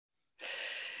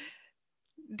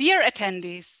Dear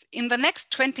attendees, in the next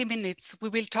 20 minutes, we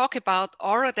will talk about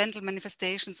oral dental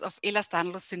manifestations of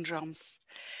Ehlers-Danlos syndromes.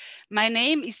 My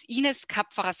name is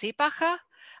Kapferer-Seebacher.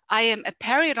 I am a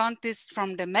periodontist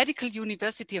from the Medical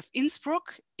University of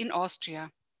Innsbruck in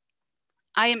Austria.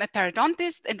 I am a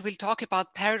periodontist and will talk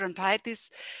about periodontitis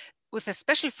with a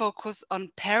special focus on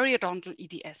periodontal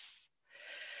EDS.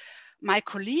 My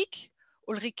colleague,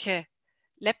 Ulrike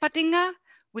Lepperdinger,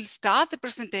 will start the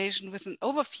presentation with an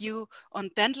overview on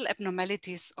dental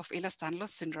abnormalities of Ehlers-Danlos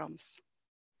syndromes.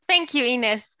 Thank you,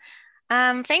 Ines.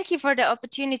 Thank you for the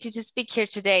opportunity to speak here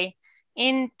today.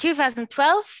 In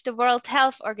 2012, the World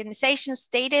Health Organization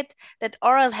stated that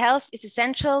oral health is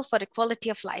essential for the quality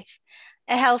of life.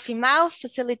 A healthy mouth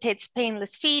facilitates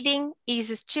painless feeding,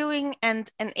 eases chewing, and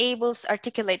enables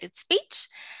articulated speech.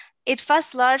 It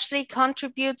thus largely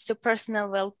contributes to personal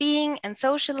well-being and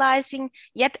socializing,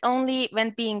 yet only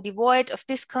when being devoid of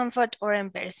discomfort or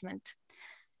embarrassment.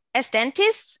 As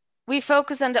dentists, we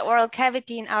focus on the oral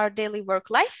cavity in our daily work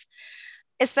life,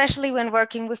 especially when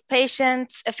working with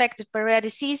patients affected by rare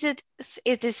diseases.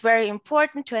 It is very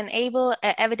important to enable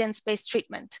evidence-based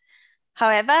treatment.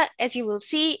 However, as you will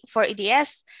see, for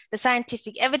EDS, the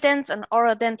scientific evidence on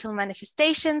oral dental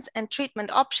manifestations and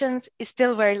treatment options is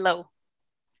still very low.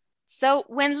 So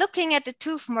when looking at the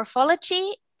tooth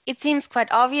morphology, it seems quite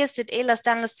obvious that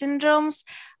Ehlers-Danlos syndromes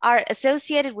are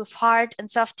associated with hard and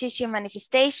soft tissue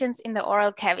manifestations in the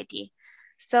oral cavity.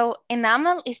 So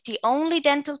enamel is the only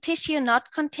dental tissue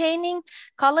not containing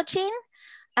collagen,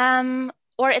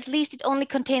 or at least it only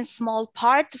contains small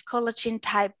parts of collagen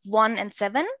type 1 and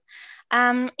 7.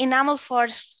 Enamel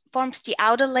forms the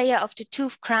outer layer of the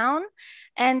tooth crown,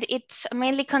 and it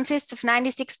mainly consists of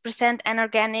 96%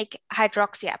 anorganic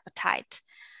hydroxyapatite.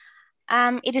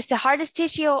 It is the hardest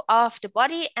tissue of the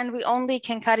body, and we only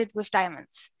can cut it with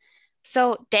diamonds.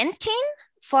 So dentine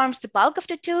forms the bulk of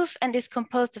the tooth and is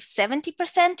composed of 70%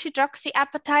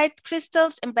 hydroxyapatite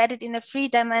crystals embedded in a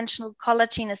three-dimensional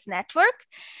collagenous network.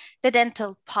 The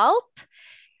dental pulp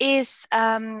is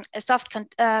a soft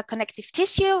connective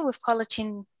tissue with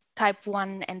collagen type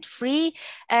 1 and 3,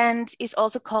 and is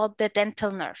also called the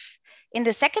dental nerve. In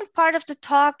the second part of the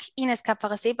talk,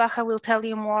 Kapferer-Seebacher will tell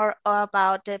you more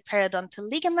about the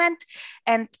periodontal ligament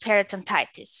and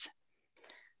periodontitis.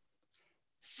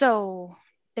 So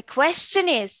the question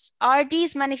is, are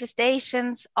these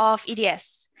manifestations of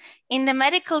EDS? In the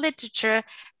medical literature,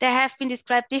 there have been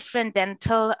described different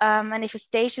dental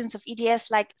manifestations of EDS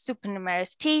like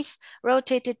supernumerous teeth,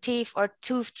 rotated teeth, or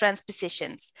tooth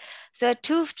transpositions. So a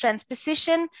tooth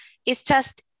transposition is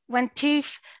just when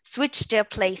teeth switch their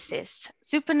places.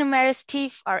 Supernumerous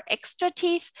teeth are extra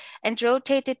teeth, and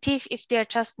rotated teeth if they're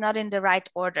just not in the right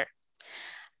order.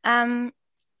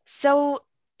 So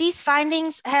these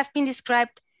findings have been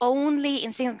described only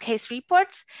in single case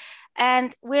reports,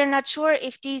 and we're not sure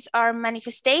if these are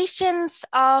manifestations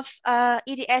of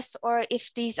EDS or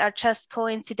if these are just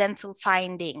coincidental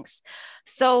findings.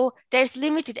 So there's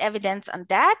limited evidence on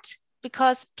that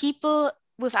because people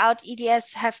without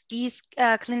EDS have these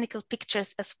clinical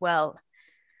pictures as well.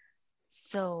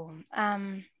 So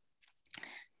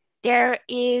there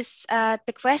is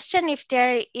the question if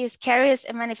there is caries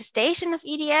a manifestation of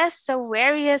EDS. So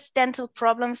various dental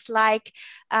problems like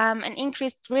an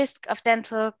increased risk of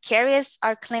dental caries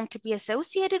are claimed to be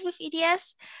associated with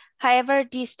EDS. However,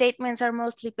 these statements are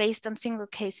mostly based on single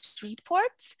case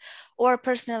reports or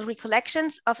personal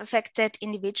recollections of affected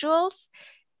individuals.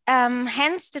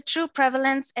 Hence, the true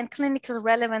prevalence and clinical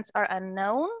relevance are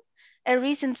unknown. A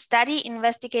recent study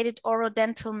investigated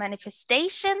orodental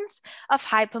manifestations of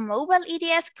hypermobile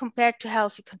EDS compared to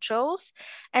healthy controls,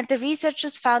 and the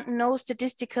researchers found no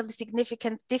statistically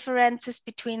significant differences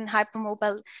between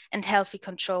hypermobile and healthy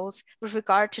controls with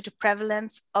regard to the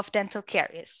prevalence of dental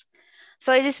caries.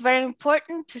 So it is very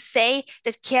important to say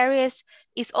that caries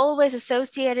is always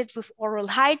associated with oral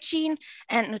hygiene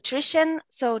and nutrition.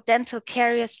 So dental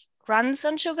caries runs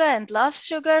on sugar and loves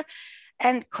sugar.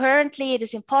 And currently, it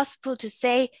is impossible to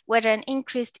say whether an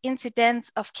increased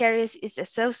incidence of caries is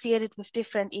associated with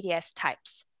different EDS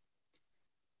types.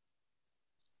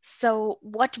 So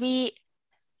what we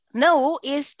know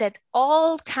is that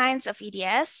all kinds of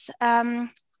EDS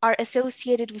are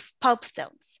associated with pulp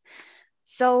stones.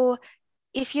 So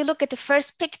if you look at the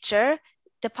first picture,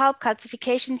 the pulp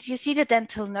calcifications, you see the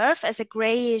dental nerve as a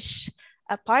grayish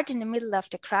part in the middle of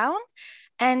the crown.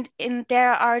 And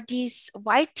there are these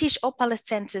whitish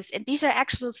opalescences, and these are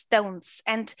actual stones,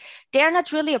 and they're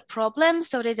not really a problem,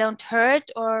 so they don't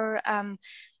hurt or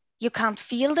you can't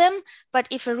feel them, but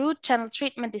if a root channel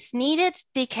treatment is needed,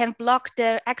 they can block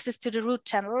the access to the root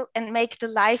channel and make the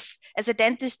life as a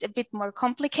dentist a bit more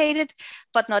complicated,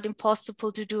 but not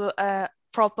impossible to do a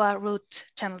proper root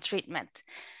channel treatment.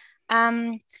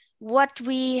 What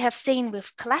we have seen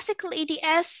with classical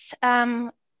EDS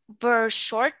were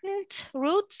shortened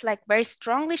roots, like very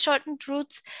strongly shortened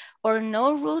roots or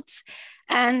no roots.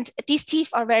 And these teeth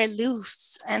are very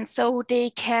loose. And so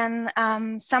they can,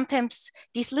 sometimes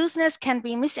this looseness can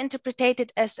be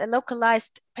misinterpreted as a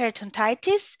localized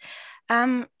periodontitis.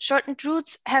 Shortened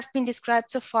roots have been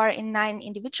described so far in 9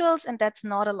 individuals, and that's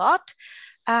not a lot.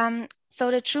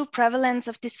 So the true prevalence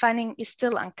of this finding is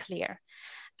still unclear.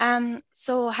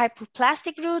 So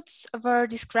hypoplastic roots were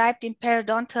described in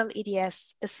periodontal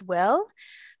EDS as well.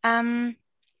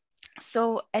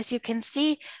 So as you can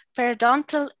see,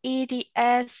 periodontal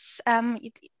EDS,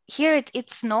 here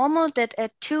it's normal that a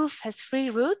tooth has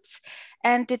 3 roots,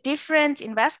 and the difference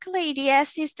in vascular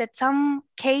EDS is that some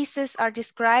cases are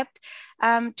described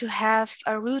to have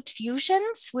root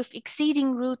fusions with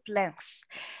exceeding root lengths.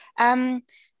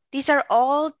 These are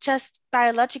all just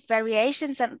biologic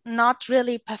variations and not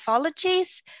really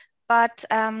pathologies, but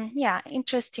yeah,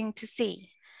 interesting to see.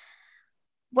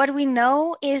 What we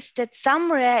know is that some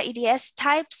rare EDS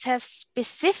types have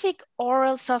specific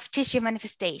oral soft tissue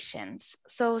manifestations.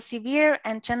 So severe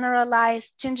and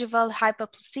generalized gingival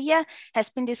hypoplasia has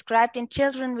been described in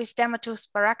children with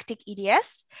dermatosporactic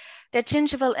EDS. The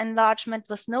gingival enlargement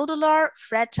was nodular,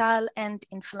 fragile, and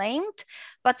inflamed,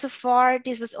 but so far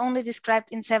this was only described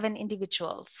in 7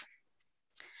 individuals.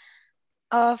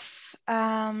 Of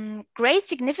great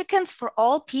significance for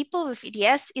all people with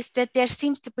EDS is that there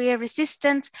seems to be a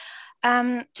resistance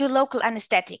to local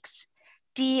anesthetics.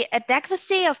 The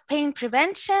adequacy of pain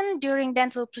prevention during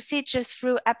dental procedures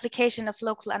through application of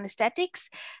local anesthetics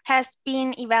has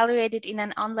been evaluated in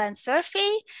an online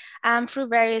survey through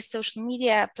various social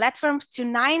media platforms to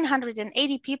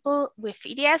 980 people with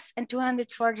EDS and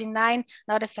 249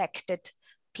 not affected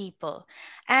people.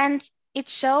 And it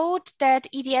showed that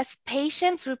EDS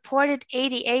patients reported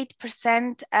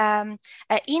 88%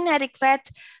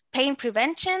 inadequate pain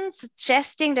prevention,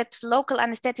 suggesting that local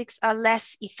anesthetics are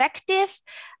less effective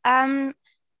in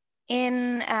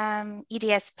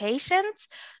EDS patients.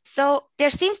 So there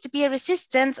seems to be a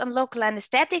resistance on local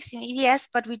anesthetics in EDS,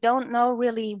 but we don't know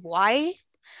really why.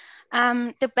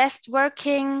 The best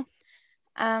working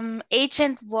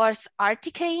agent was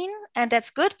articaine, and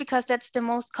that's good because that's the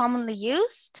most commonly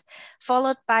used,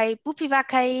 followed by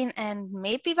bupivacaine and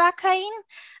mepivacaine,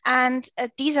 and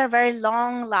these are very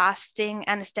long-lasting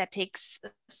anesthetics,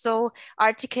 so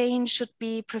articaine should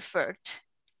be preferred.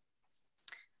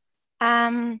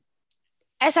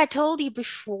 As I told you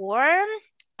before,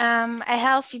 a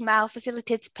healthy mouth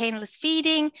facilitates painless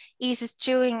feeding, eases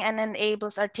chewing, and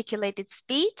enables articulated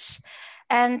speech.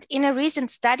 And in a recent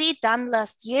study done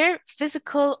last year,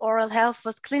 physical oral health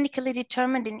was clinically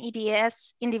determined in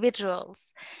EDS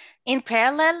individuals. In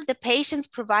parallel, the patients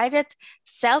provided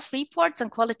self-reports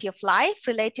on quality of life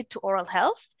related to oral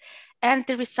health, and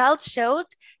the results showed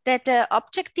that the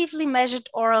objectively measured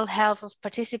oral health of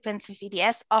participants with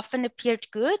EDS often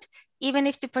appeared good, even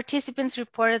if the participants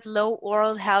reported low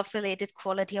oral health-related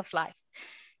quality of life.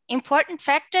 Important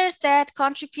factors that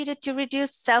contributed to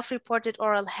reduced self-reported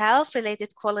oral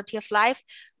health-related quality of life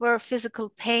were physical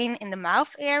pain in the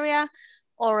mouth area,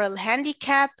 oral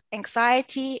handicap,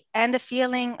 anxiety, and a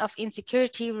feeling of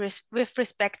insecurity with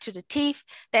respect to the teeth,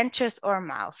 dentures, or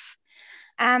mouth.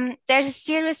 There's a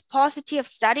serious paucity of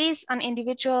studies on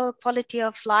individual quality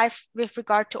of life with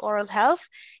regard to oral health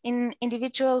in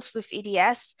individuals with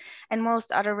EDS and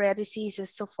most other rare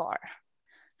diseases so far.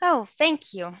 Oh,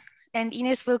 thank you. And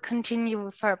Ines will continue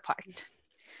with her part.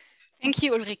 Thank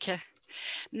you, Ulrike.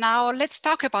 Now let's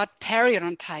talk about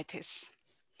periodontitis.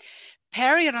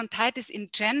 Periodontitis in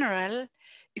general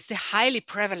is a highly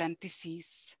prevalent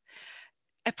disease.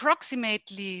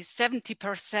 Approximately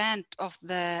 70% of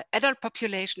the adult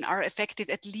population are affected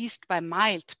at least by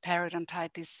mild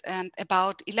periodontitis, and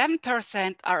about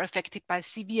 11% are affected by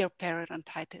severe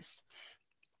periodontitis.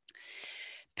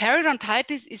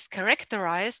 Periodontitis is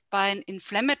characterized by an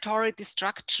inflammatory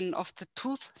destruction of the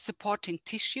tooth supporting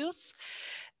tissues,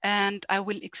 and I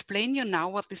will explain you now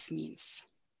what this means.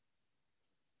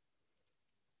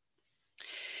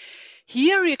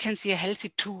 Here you can see a healthy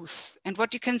tooth, and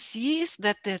what you can see is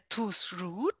that the tooth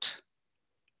root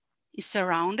is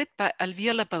surrounded by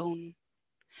alveolar bone,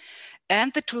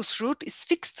 and the tooth root is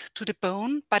fixed to the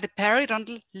bone by the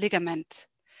periodontal ligament.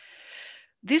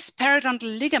 This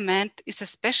periodontal ligament is a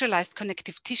specialized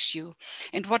connective tissue,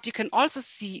 and what you can also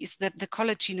see is that the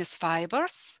collagenous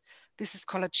fibers, this is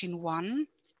collagen 1,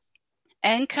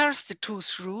 anchors the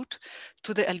tooth root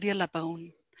to the alveolar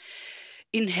bone.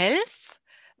 In health,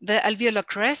 the alveolar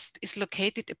crest is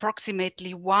located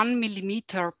approximately 1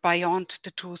 millimeter beyond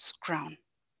the tooth crown.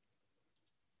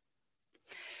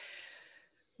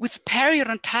 With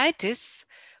periodontitis,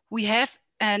 we have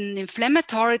an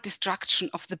inflammatory destruction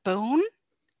of the bone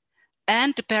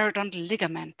and the periodontal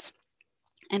ligament.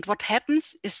 And what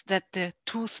happens is that the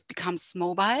tooth becomes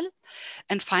mobile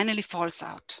and finally falls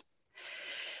out.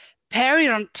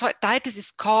 Periodontitis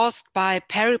is caused by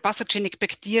peripathogenic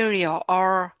bacteria,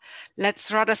 or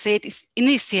let's rather say it is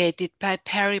initiated by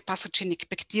peripathogenic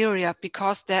bacteria,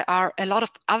 because there are a lot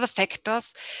of other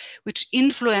factors which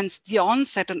influence the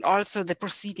onset and also the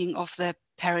proceeding of the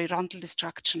periodontal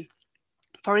destruction.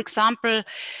 For example,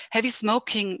 heavy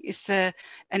smoking is an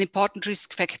important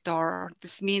risk factor.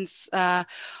 This means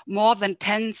more than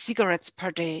 10 cigarettes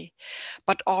per day,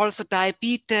 but also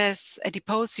diabetes,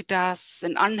 adipositas,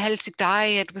 an unhealthy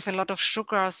diet with a lot of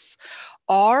sugars,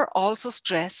 or also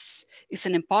stress is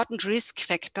an important risk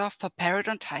factor for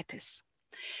periodontitis.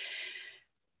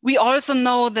 We also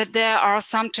know that there are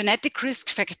some genetic risk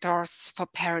factors for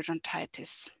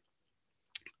periodontitis.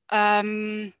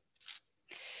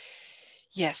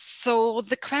 Yes, so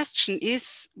the question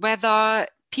is whether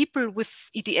people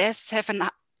with EDS have an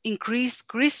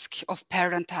increased risk of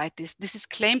periodontitis. This is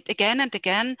claimed again and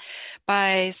again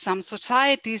by some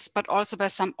societies, but also by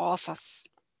some authors.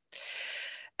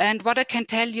 And what I can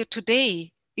tell you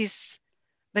today is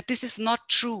that this is not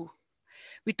true.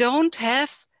 We don't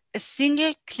have a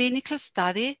single clinical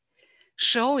study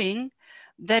showing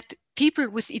that people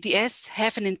with EDS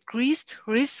have an increased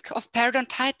risk of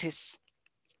periodontitis,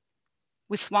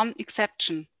 with one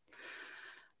exception.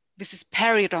 This is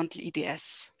periodontal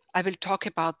EDS. I will talk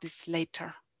about this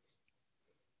later.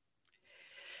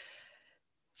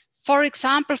 For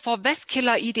example, for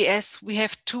vascular EDS, we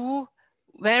have two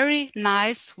very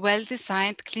nice,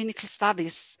 well-designed clinical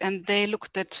studies, and they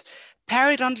looked at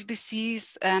periodontal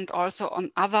disease and also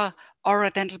on other oral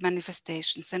dental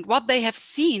manifestations. And what they have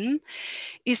seen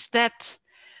is that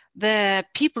the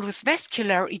people with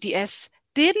vascular EDS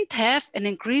didn't have an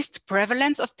increased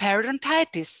prevalence of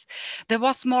periodontitis. There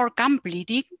was more gum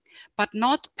bleeding, but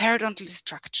not periodontal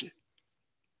destruction.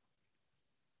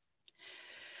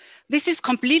 This is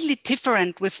completely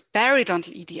different with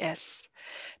periodontal EDS.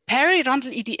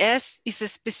 Periodontal EDS is a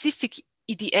specific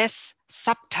EDS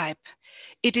subtype.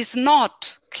 It is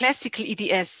not classical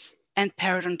EDS and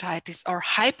periodontitis or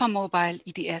hypermobile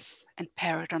EDS and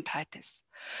periodontitis.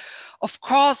 Of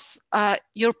course,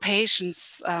 your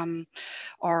patients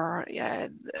or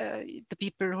the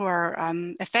people who are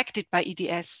affected by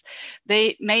EDS,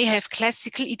 they may have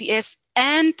classical EDS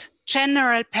and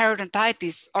general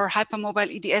periodontitis, or hypermobile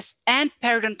EDS and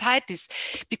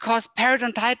periodontitis, because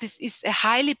periodontitis is a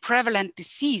highly prevalent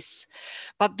disease.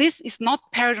 But this is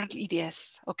not periodontal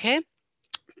EDS, okay?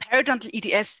 Periodontal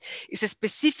EDS is a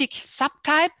specific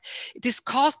subtype. It is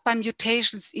caused by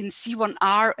mutations in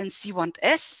C1R and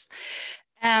C1S.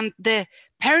 And the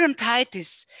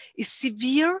periodontitis is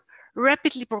severe,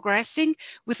 rapidly progressing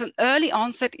with an early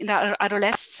onset in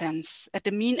adolescence at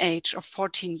the mean age of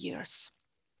 14 years.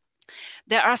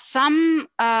 There are some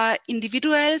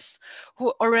individuals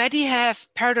who already have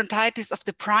periodontitis of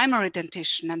the primary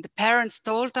dentition, and the parents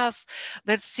told us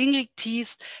that single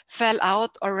teeth fell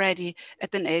out already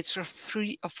at an age of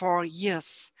 3 or 4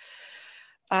 years.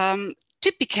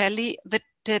 Typically,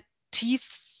 the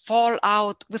teeth fall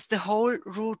out with the whole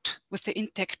root, with the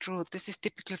intact root. This is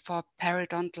typical for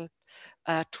periodontal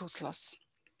tooth loss.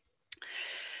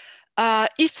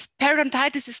 If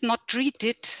periodontitis is not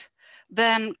treated,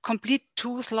 then complete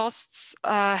tooth loss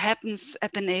happens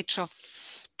at an age of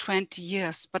 20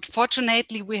 years. But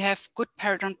fortunately, we have good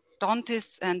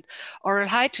periodontists and oral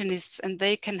hygienists, and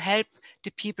they can help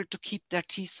the people to keep their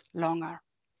teeth longer.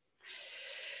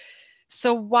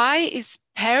 So why is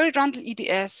periodontal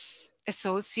EDS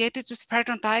associated with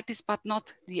periodontitis, but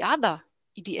not the other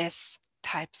EDS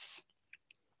types?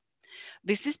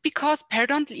 This is because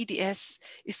periodontal EDS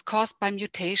is caused by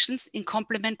mutations in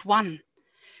complement 1.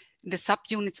 The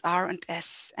subunits R and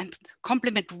S. And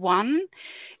complement 1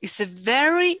 is a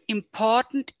very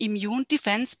important immune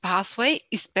defense pathway,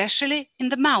 especially in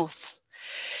the mouth.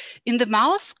 In the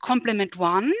mouth, complement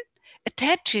 1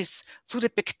 attaches to the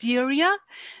bacteria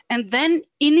and then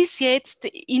initiates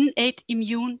the innate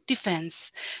immune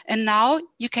defense. And now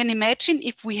you can imagine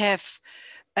if we have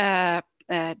a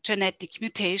genetic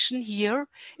mutation here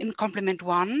in complement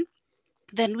 1,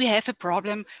 then we have a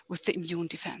problem with the immune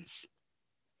defense.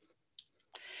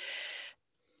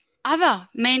 Other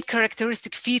main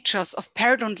characteristic features of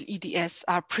periodontal EDS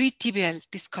are pretibial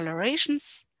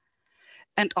discolorations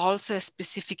and also a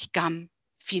specific gum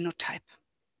phenotype.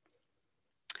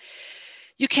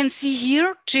 You can see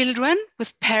here children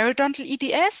with periodontal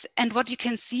EDS, and what you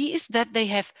can see is that they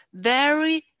have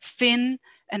very thin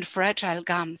and fragile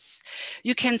gums.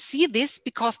 You can see this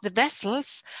because the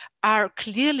vessels are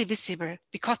clearly visible,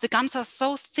 because the gums are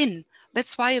so thin.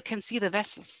 That's why you can see the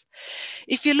vessels.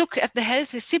 If you look at the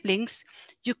healthy siblings,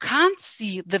 you can't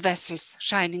see the vessels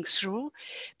shining through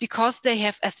because they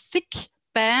have a thick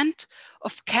band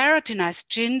of keratinized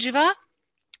gingiva,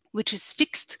 which is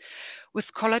fixed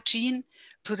with collagen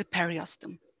to the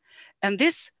periosteum. And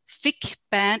this thick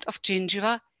band of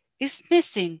gingiva is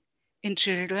missing in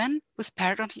children with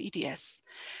periodontal EDS.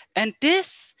 And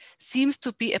this seems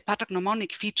to be a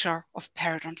pathognomonic feature of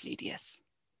periodontal EDS.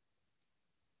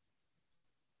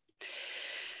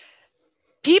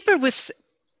 People with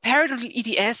periodontal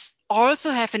EDS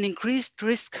also have an increased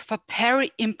risk for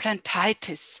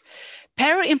periimplantitis.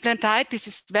 Periimplantitis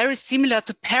is very similar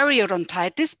to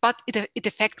periodontitis, but it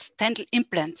affects dental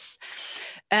implants.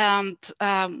 And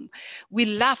we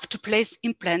love to place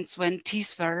implants when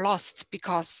teeth were lost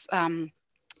because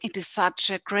it is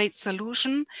such a great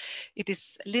solution. It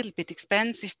is a little bit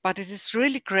expensive, but it is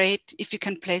really great if you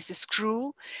can place a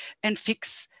screw and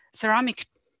fix ceramic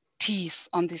teeth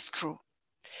on this screw.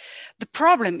 The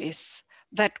problem is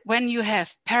that when you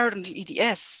have periodontal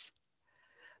EDS,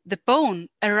 the bone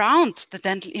around the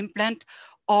dental implant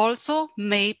also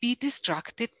may be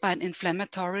destructed by an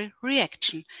inflammatory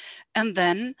reaction, and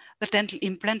then the dental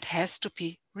implant has to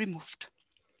be removed.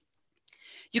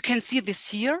 You can see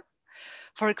this here.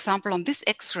 For example, on this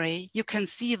X-ray, you can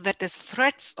see that the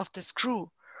threads of the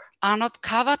screw are not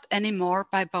covered anymore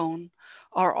by bone,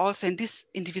 or also in this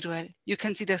individual, you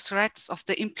can see the threads of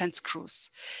the implant screws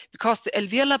because the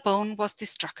alveolar bone was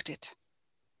destructed.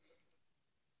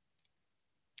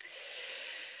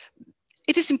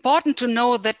 It is important to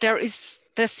know that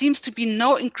there seems to be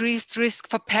no increased risk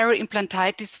for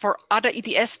periimplantitis for other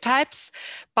EDS types,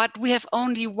 but we have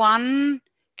only one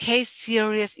case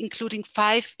series including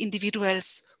 5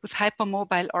 individuals with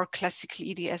hypermobile or classical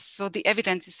EDS. So the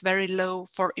evidence is very low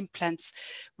for implants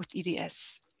with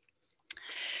EDS.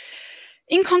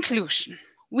 In conclusion,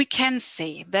 we can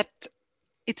say that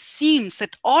it seems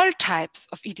that all types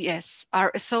of EDS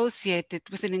are associated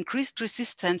with an increased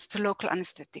resistance to local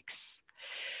anesthetics.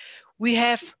 We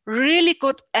have really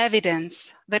good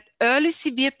evidence that early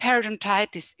severe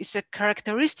periodontitis is a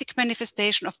characteristic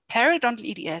manifestation of periodontal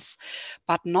EDS,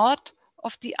 but not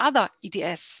of the other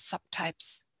EDS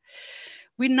subtypes.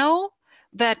 We know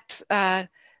that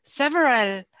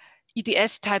several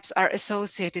EDS types are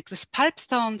associated with pulp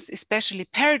stones, especially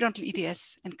periodontal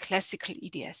EDS and classical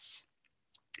EDS.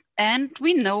 And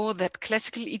we know that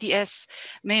classical EDS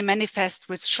may manifest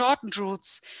with shortened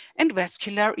roots and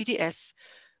vascular EDS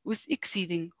with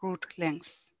exceeding root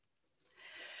length.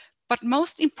 But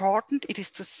most important, it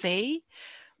is to say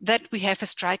that we have a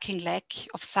striking lack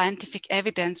of scientific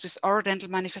evidence with orodental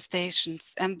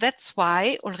manifestations. And that's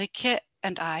why Ulrike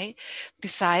and I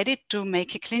decided to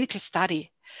make a clinical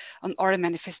study on oral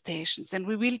manifestations. And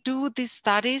we will do these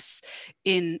studies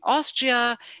in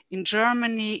Austria, in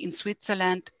Germany, in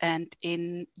Switzerland, and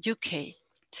in UK.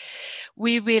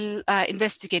 We will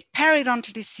investigate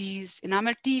periodontal disease,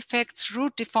 enamel defects,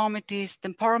 root deformities,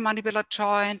 temporomandibular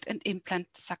joint, and implant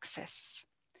success.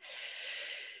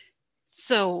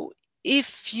 So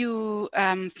if you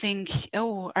think,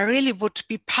 oh, I really would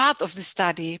be part of the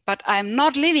study, but I'm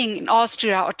not living in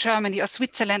Austria or Germany or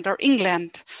Switzerland or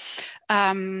England,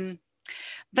 then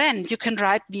you can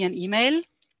write me an email.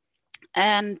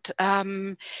 And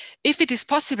if it is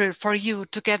possible for you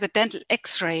to get a dental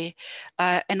X-ray,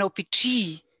 an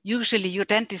OPG, usually your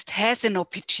dentist has an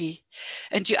OPG,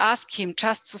 and you ask him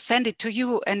just to send it to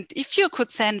you. And if you could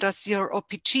send us your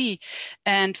OPG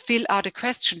and fill out a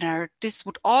questionnaire, this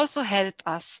would also help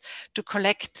us to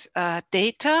collect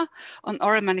data on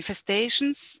oral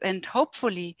manifestations. And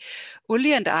hopefully,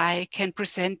 Uli and I can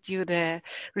present you the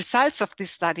results of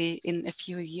this study in a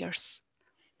few years.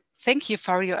 Thank you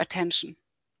for your attention.